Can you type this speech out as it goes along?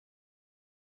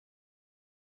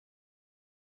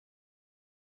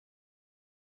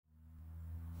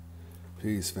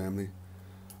Peace, family.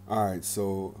 All right,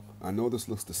 so I know this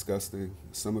looks disgusting.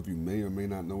 Some of you may or may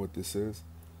not know what this is,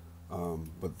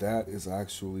 but that is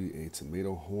actually a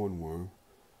tomato hornworm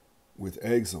with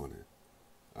eggs on it.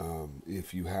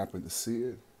 If you happen to see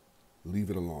it,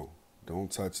 leave it alone.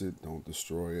 Don't touch it, don't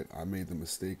destroy it. I made the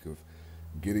mistake of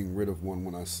getting rid of one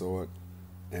when I saw it,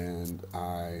 and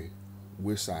I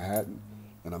wish I hadn't.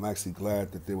 And I'm actually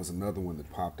glad that there was another one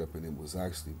that popped up and it was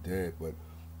actually dead. But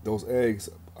those eggs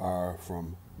are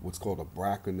from what's called a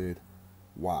braconid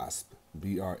wasp,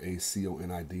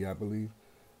 Braconid, I believe.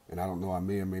 And I don't know, I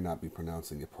may or may not be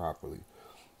pronouncing it properly.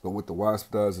 But what the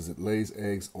wasp does is it lays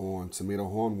eggs on tomato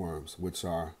hornworms, which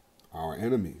are our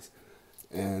enemies.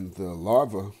 And the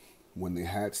larvae, when they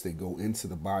hatch, they go into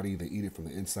the body, they eat it from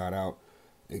the inside out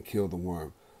and kill the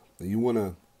worm. Now you want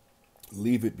to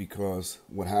leave it because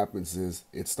what happens is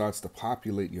it starts to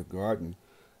populate your garden,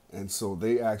 and so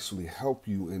they actually help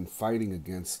you in fighting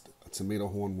against tomato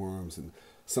hornworms and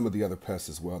some of the other pests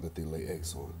as well that they lay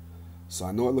eggs on. So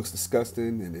I know it looks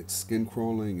disgusting and it's skin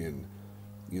crawling and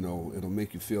it'll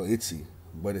make you feel itchy,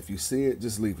 but if you see it,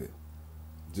 just leave it.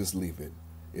 Just leave it.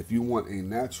 If you want a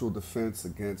natural defense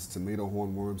against tomato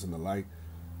hornworms and the like,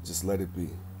 just let it be.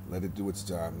 Let it do its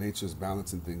job. Nature's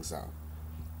balancing things out.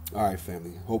 All right,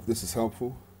 family. Hope this is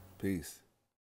helpful. Peace.